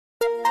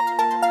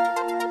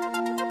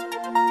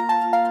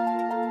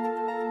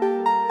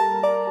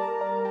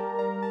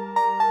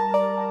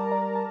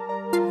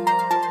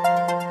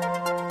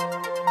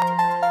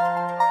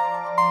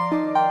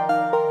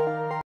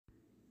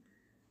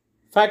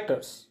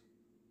Factors.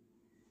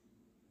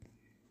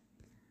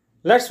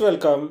 Let's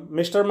welcome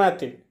Mr.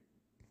 Matthew.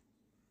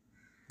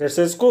 This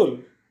is school,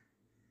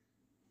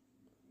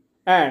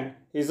 and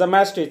he's a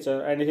maths teacher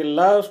and he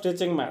loves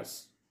teaching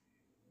maths.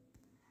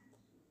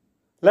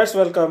 Let's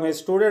welcome his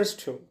students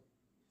too.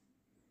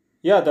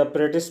 Yeah, they're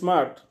pretty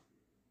smart.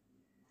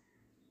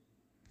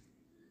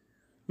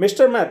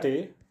 Mr.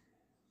 Matthew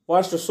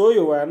wants to show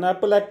you an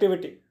apple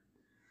activity.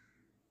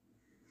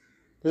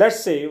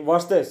 Let's see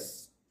what's this.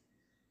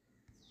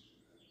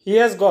 He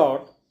has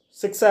got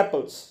 6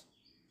 apples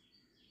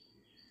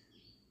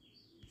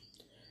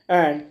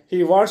and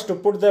he wants to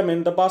put them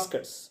in the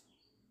baskets.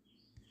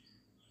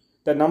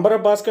 The number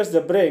of baskets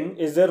they bring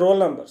is their roll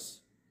numbers.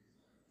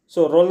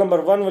 So roll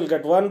number 1 will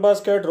get 1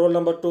 basket, roll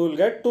number 2 will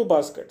get 2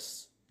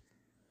 baskets.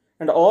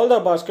 And all the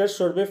baskets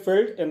should be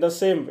filled in the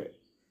same way.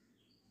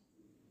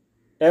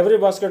 Every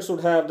basket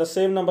should have the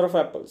same number of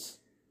apples.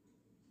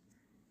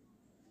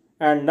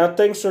 And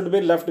nothing should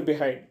be left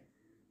behind.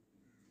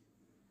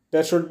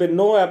 There should be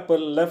no apple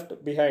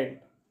left behind.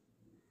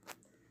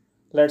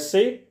 Let's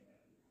see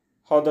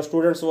how the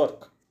students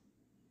work.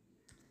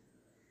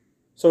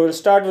 So we'll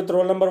start with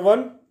roll number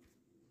 1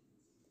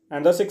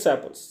 and the 6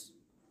 apples.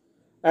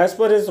 As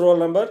per his roll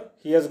number,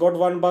 he has got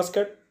 1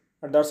 basket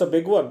and that's a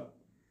big one.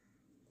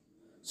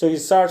 So he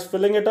starts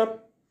filling it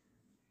up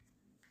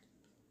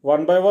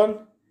one by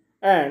one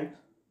and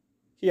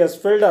he has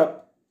filled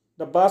up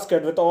the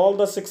basket with all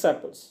the 6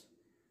 apples.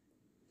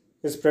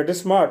 He's pretty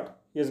smart.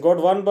 He has got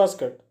 1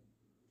 basket.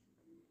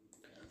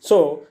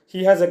 So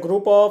he has a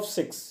group of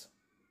 6.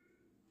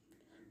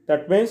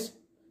 That means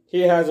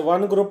he has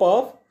one group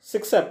of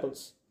 6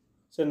 apples.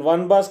 So in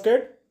one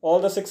basket,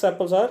 all the 6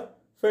 apples are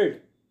filled.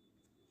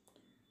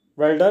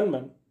 Well done,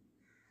 man.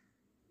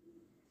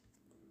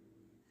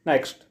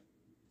 Next,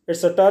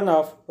 it's the turn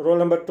of roll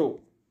number 2.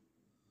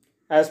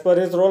 As per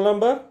his roll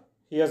number,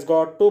 he has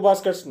got 2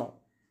 baskets now.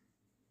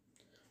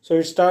 So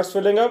he starts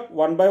filling up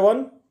one by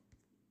one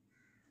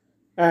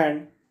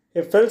and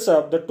he fills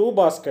up the 2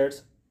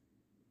 baskets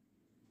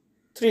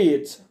 3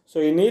 each. So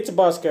in each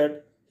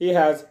basket, he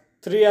has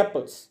 3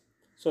 apples.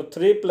 So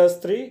 3 plus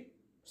 3,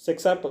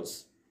 6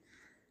 apples.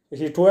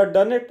 He too had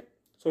done it.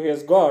 So he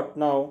has got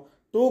now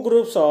 2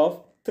 groups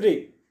of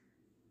 3.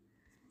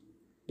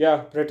 Yeah,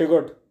 pretty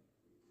good.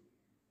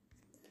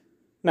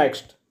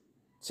 Next,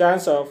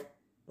 chance of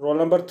roll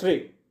number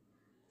 3.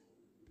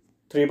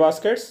 3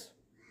 baskets.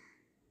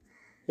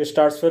 He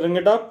starts filling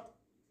it up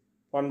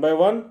one by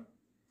one.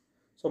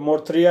 So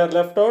more 3 are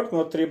left out,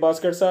 more 3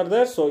 baskets are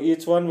there. So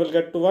each one will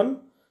get to 1.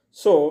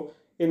 So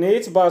in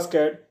each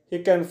basket, he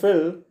can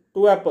fill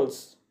 2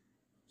 apples.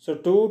 So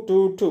 2,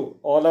 2, 2.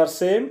 All are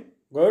same.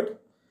 Good.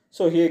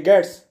 So he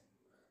gets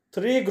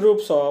 3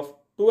 groups of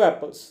 2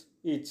 apples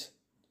each.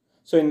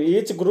 So in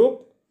each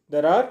group,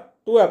 there are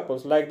 2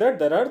 apples. Like that,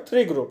 there are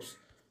 3 groups.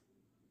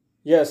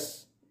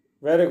 Yes.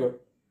 Very good.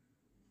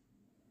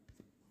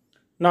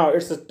 Now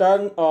it's the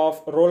turn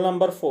of roll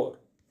number 4.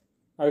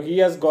 Now he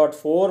has got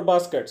 4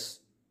 baskets.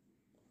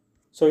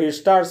 So he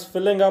starts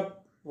filling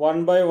up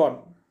one by one.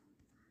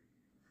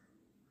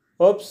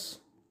 Oops.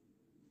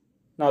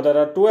 Now there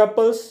are 2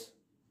 apples,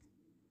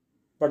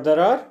 but there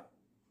are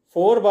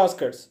 4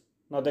 baskets.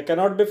 Now they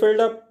cannot be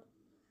filled up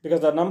because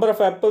the number of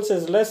apples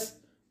is less,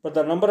 but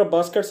the number of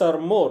baskets are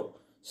more.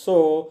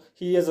 So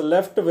he is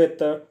left with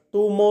 2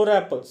 more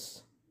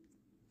apples.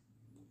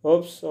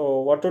 Oops.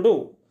 So what to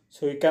do?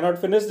 So he cannot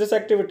finish this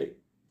activity.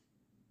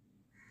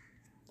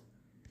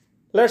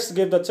 Let's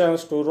give the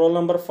chance to roll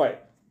number 5.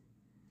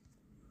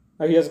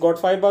 Now he has got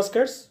 5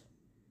 baskets.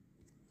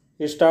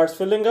 He starts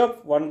filling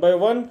up one by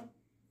one.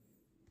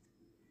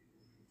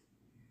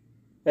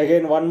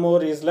 Again, one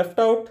more is left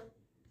out.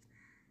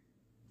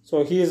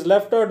 So he is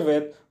left out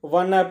with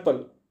 1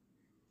 apple.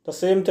 The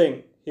same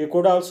thing. He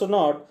could also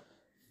not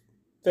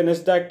finish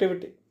the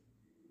activity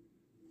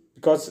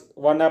because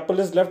 1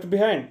 apple is left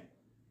behind.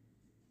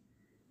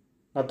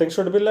 Nothing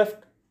should be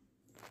left.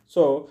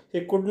 So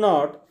he could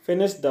not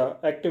finish the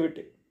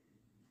activity.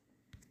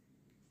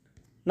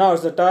 Now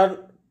it's the turn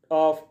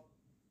of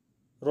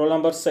roll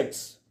number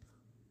 6.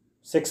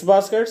 6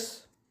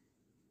 baskets,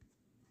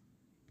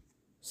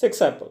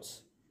 6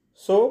 apples.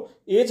 So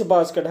each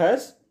basket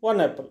has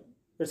 1 apple.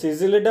 It's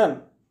easily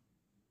done.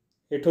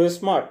 He too is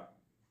smart.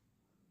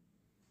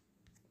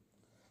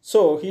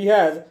 So he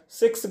has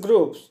 6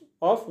 groups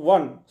of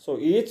 1. So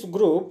each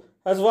group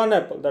has 1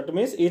 apple. That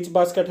means each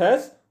basket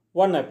has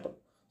 1 apple.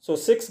 So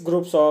 6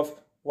 groups of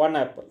 1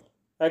 apple.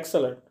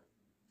 Excellent.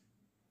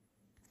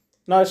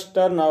 Now it's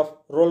turn of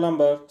roll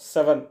number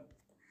 7.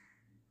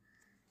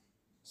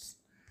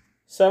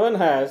 7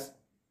 has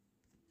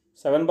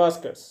 7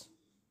 baskets.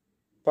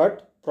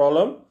 But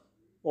problem,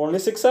 only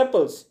 6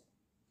 apples.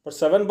 But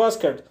 7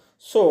 baskets.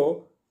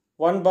 So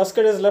 1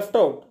 basket is left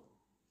out.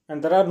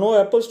 And there are no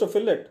apples to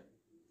fill it.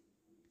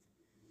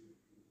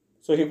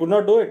 So he could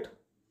not do it.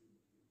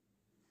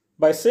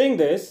 By seeing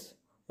this,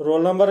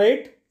 roll number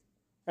 8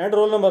 and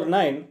roll number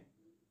 9,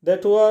 they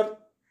too are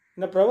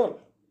in a trouble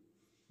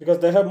because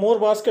they have more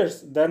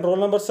baskets than roll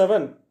number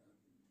 7.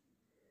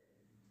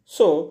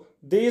 So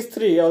these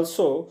 3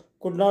 also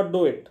could not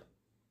do it.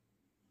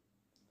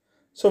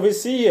 So we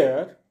see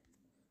here,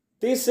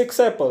 these 6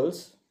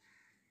 apples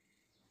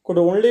could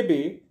only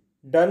be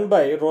done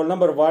by roll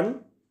number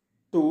 1,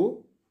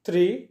 2,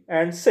 3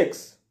 and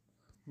 6,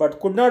 but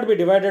could not be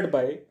divided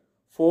by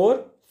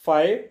 4,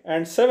 5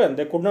 and 7.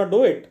 They could not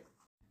do it.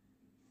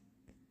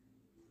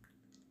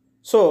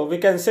 So we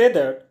can say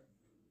that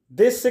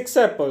these 6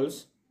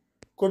 apples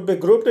could be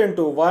grouped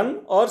into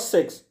 1 or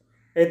 6,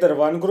 either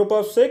one group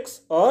of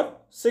 6 or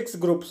 6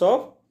 groups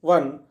of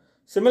 1.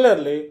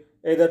 Similarly,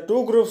 either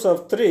 2 groups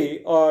of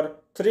 3 or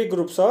 3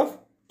 groups of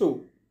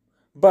 2,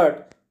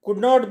 but could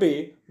not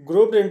be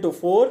grouped into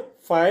 4,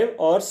 5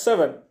 or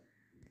 7.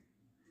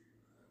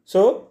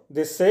 So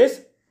this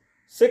says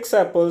 6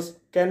 apples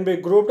can be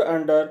grouped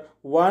under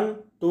 1,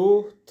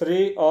 2,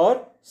 3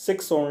 or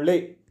 6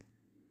 only.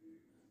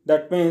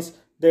 That means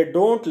they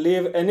don't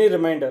leave any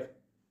remainder.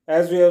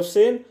 As we have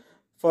seen,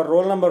 for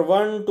roll number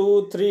 1,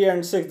 2, 3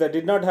 and 6, they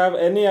did not have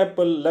any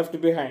apple left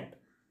behind.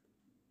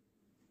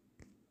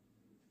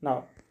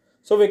 Now,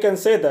 so we can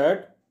say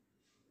that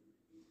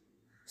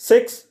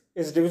 6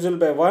 is divisible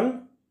by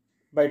 1,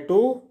 by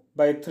 2,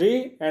 by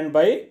 3 and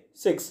by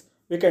 6.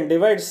 We can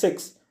divide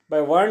 6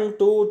 by 1,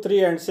 2,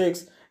 3 and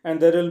 6 and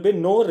there will be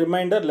no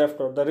remainder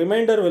left out. The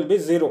remainder will be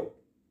 0.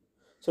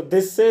 So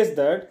this says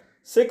that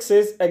 6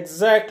 is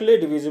exactly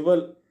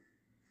divisible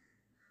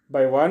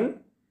by 1,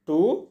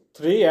 2,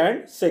 3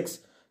 and 6.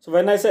 So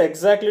when I say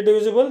exactly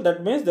divisible,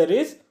 that means there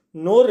is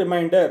no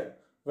remainder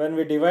when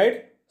we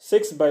divide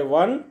 6 by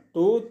 1,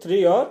 2,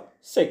 3 or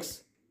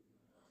 6.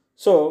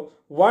 So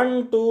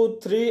 1, 2,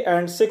 3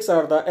 and 6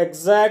 are the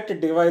exact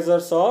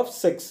divisors of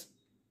 6.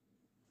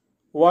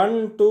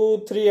 1,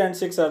 2, 3 and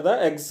 6 are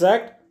the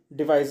exact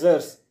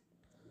divisors.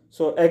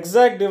 So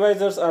exact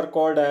divisors are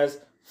called as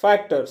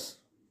factors.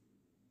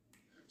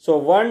 So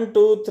 1,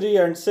 2, 3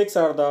 and 6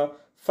 are the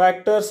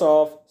factors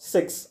of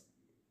 6.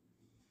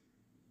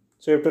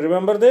 So you have to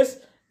remember this.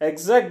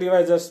 Exact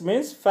divisors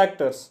means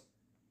factors.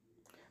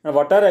 And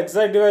what are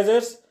exact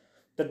divisors?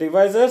 The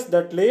divisors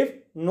that leave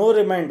no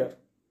remainder.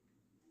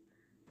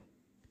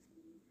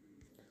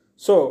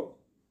 So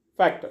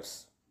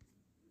factors.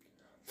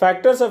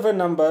 Factors of a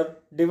number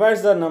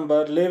divides the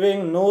number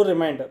leaving no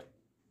remainder.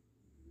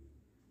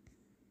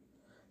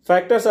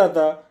 Factors are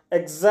the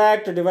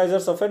exact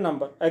divisors of a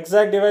number.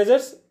 Exact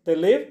divisors, they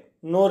leave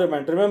no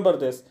remainder. Remember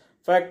this.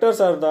 Factors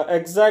are the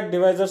exact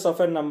divisors of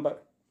a number.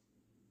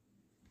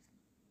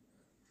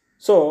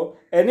 So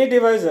any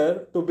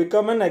divisor to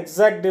become an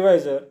exact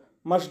divisor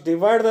must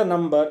divide the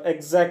number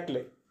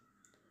exactly.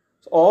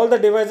 So all the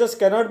divisors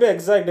cannot be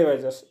exact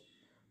divisors.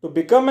 To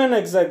become an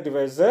exact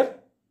divisor,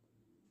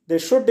 they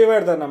should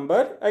divide the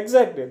number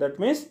exactly. That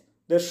means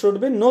there should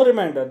be no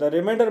remainder. The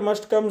remainder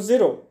must come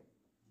 0.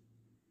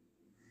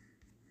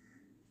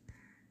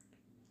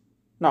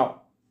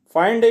 Now,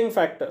 finding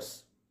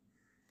factors.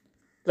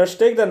 Let's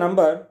take the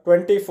number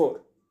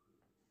 24.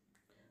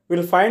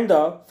 We'll find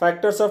the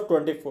factors of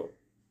 24.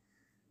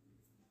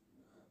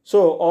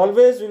 So,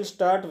 always we'll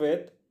start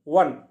with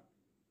 1.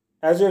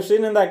 As you have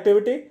seen in the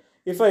activity,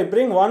 if I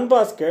bring one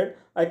basket,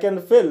 I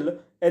can fill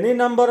any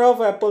number of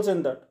apples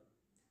in that.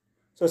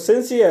 So,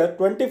 since here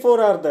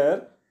 24 are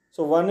there,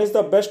 so 1 is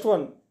the best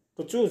one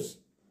to choose.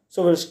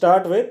 So, we'll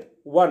start with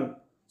 1.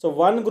 So,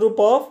 one group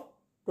of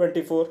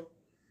 24.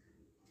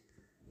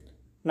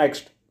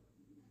 Next,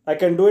 I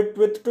can do it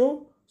with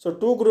 2. So,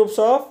 2 groups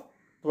of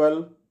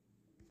 12.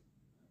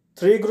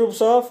 3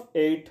 groups of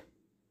 8.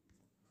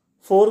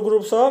 4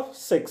 groups of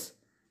 6.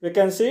 We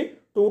can see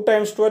 2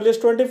 times 12 is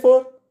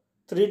 24.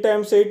 3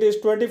 times 8 is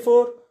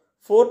 24.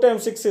 4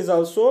 times 6 is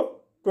also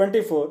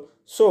 24.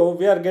 So,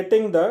 we are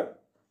getting the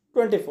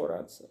 24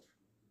 answer.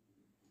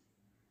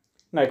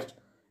 Next,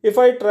 if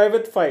I try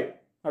with 5.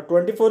 Now,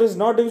 24 is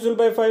not divisible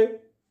by 5.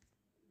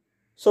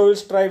 So, we'll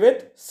try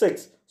with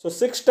 6. So,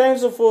 6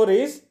 times 4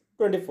 is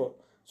 24.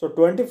 So,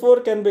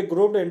 24 can be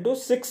grouped into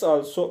 6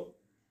 also.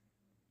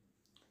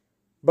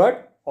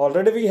 But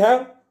already we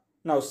have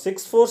now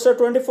 6 4s are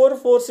 24,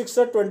 4 6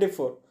 are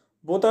 24.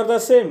 Both are the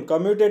same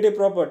commutative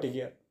property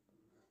here.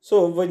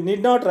 So we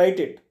need not write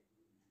it.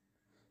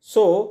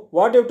 So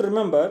what you have to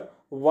remember,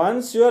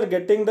 once you are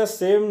getting the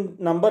same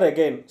number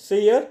again,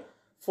 see here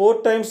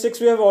 4 times 6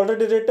 we have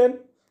already written.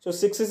 So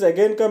 6 is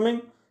again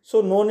coming.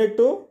 So no need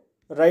to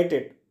write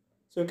it.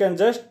 So you can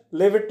just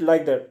leave it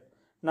like that.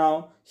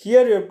 Now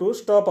here you have to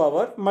stop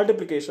our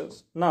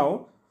multiplications.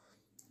 Now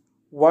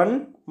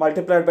 1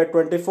 multiplied by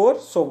 24.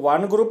 So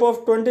 1 group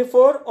of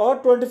 24 or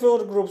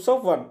 24 groups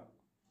of 1.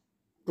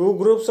 2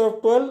 groups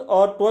of 12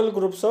 or 12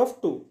 groups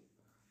of 2.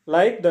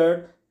 Like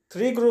that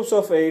 3 groups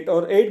of 8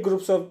 or 8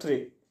 groups of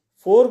 3.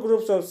 4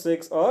 groups of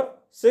 6 or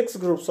 6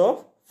 groups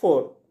of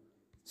 4.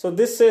 So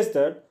this says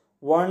that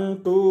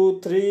 1, 2,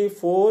 3,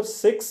 4,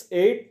 6,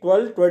 8,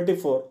 12,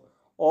 24.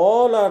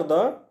 All are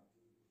the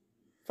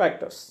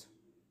factors.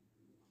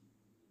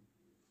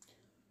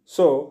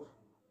 So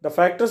the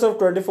factors of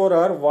 24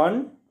 are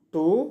 1,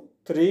 2,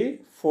 3,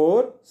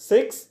 4,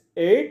 6,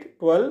 8,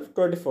 12,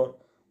 24.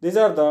 These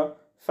are the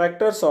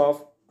factors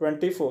of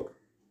 24.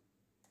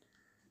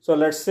 So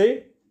let's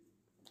see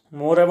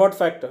more about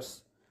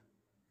factors.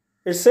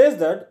 It says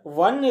that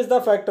 1 is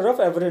the factor of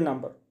every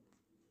number.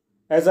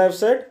 As I've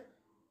said,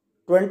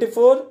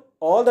 24,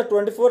 all the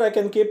 24 I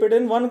can keep it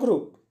in one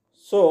group.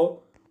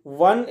 So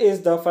 1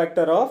 is the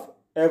factor of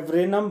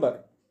every number.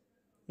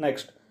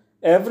 Next,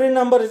 every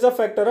number is a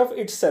factor of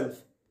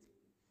itself.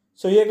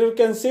 So here you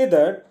can see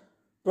that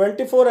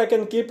 24 I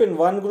can keep in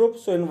one group.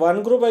 So in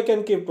one group I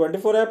can keep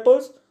 24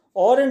 apples,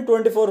 or in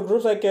 24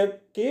 groups I can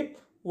keep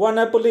one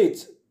apple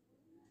each.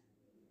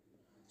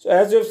 So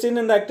as you have seen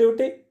in the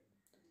activity,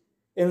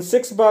 in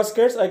 6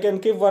 baskets I can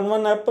keep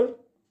one apple,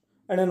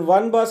 and in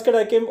one basket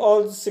I keep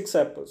all 6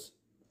 apples.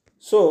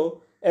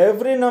 So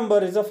every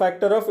number is a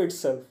factor of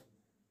itself.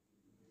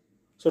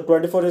 So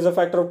 24 is a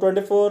factor of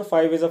 24,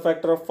 5 is a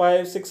factor of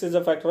 5, 6 is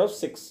a factor of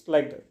 6,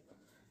 like that.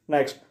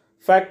 Next,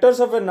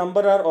 factors of a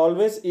number are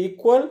always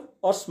equal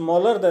or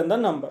smaller than the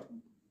number.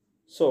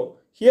 So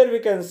here we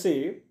can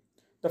see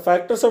the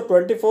factors of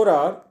 24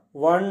 are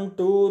 1,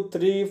 2,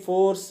 3,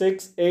 4,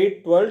 6,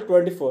 8, 12,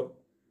 24.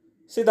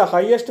 See, the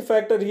highest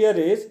factor here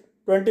is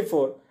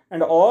 24,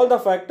 and all the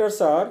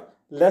factors are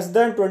less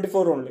than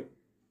 24 only.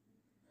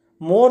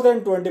 More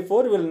than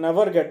 24 will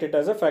never get it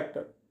as a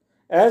factor.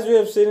 As we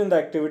have seen in the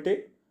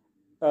activity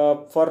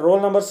for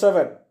roll number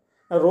 7.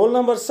 Roll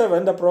number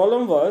 7, the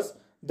problem was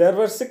there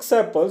were 6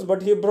 apples,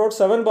 but he brought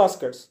 7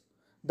 baskets.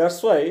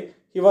 That's why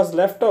he was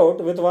left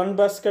out with one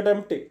basket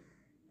empty.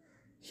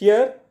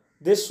 Here,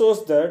 this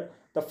shows that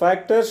the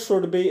factors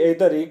should be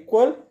either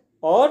equal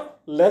or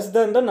less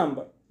than the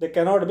number. They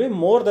cannot be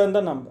more than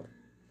the number.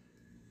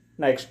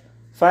 Next,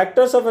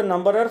 factors of a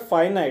number are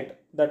finite.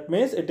 That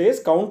means it is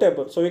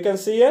countable. So we can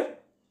see here.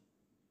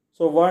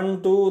 So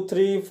 1, 2,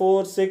 3,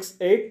 4, 6,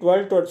 8,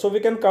 12, 12. So we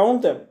can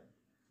count them.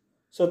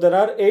 So there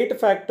are 8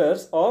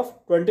 factors of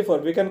 24.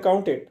 We can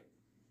count it.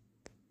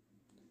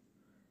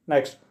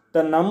 Next,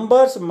 the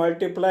numbers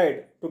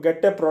multiplied to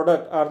get a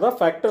product are the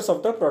factors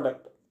of the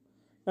product.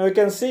 Now we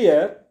can see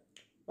here,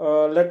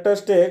 let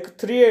us take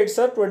 3 8s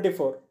are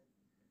 24.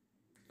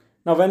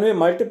 Now when we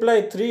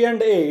multiply 3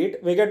 and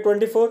 8, we get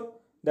 24.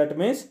 That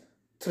means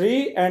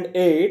 3 and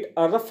 8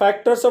 are the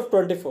factors of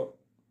 24.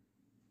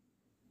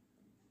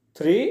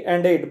 3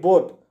 and 8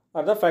 both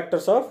are the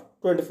factors of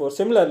 24.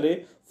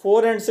 Similarly,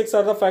 4 and 6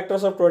 are the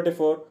factors of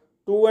 24.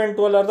 2 and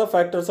 12 are the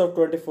factors of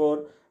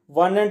 24.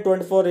 1 and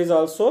 24 is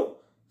also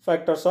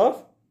factors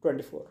of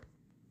 24.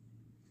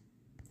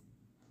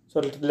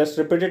 So let's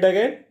repeat it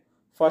again.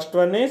 First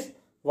one is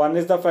 1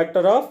 is the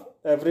factor of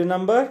every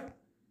number,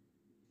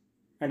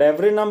 and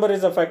every number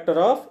is a factor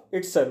of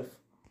itself.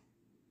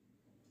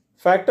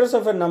 Factors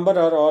of a number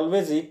are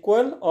always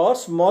equal or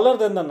smaller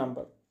than the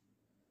number.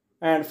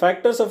 And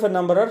factors of a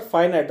number are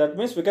finite. That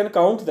means we can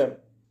count them.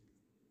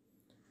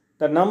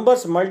 The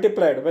numbers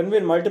multiplied. When we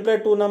multiply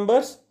two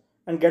numbers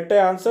and get an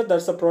answer,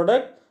 that's the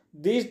product.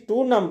 These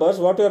two numbers,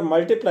 what we are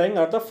multiplying,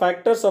 are the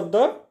factors of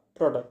the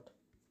product.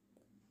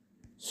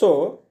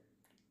 So,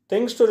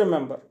 things to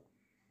remember.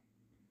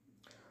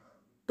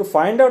 To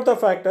find out the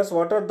factors,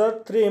 what are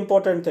the 3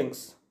 important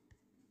things?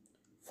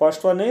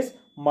 First one is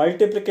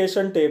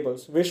multiplication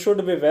tables. We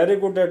should be very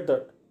good at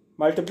that.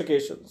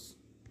 Multiplications.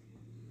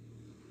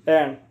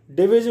 And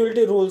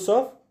divisibility rules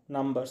of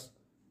numbers.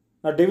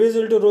 Now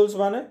divisibility rules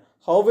mean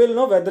how we'll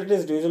know whether it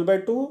is divisible by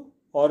 2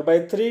 or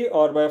by 3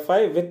 or by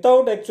 5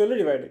 without actually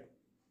dividing.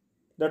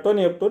 That one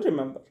you have to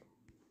remember.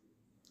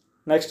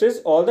 Next is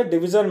all the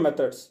division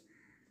methods.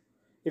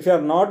 If you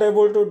are not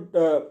able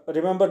to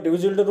remember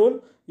divisibility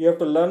rule, you have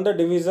to learn the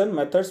division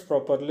methods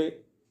properly.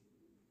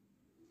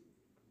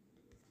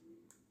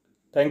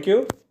 Thank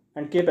you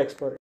and keep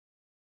exploring.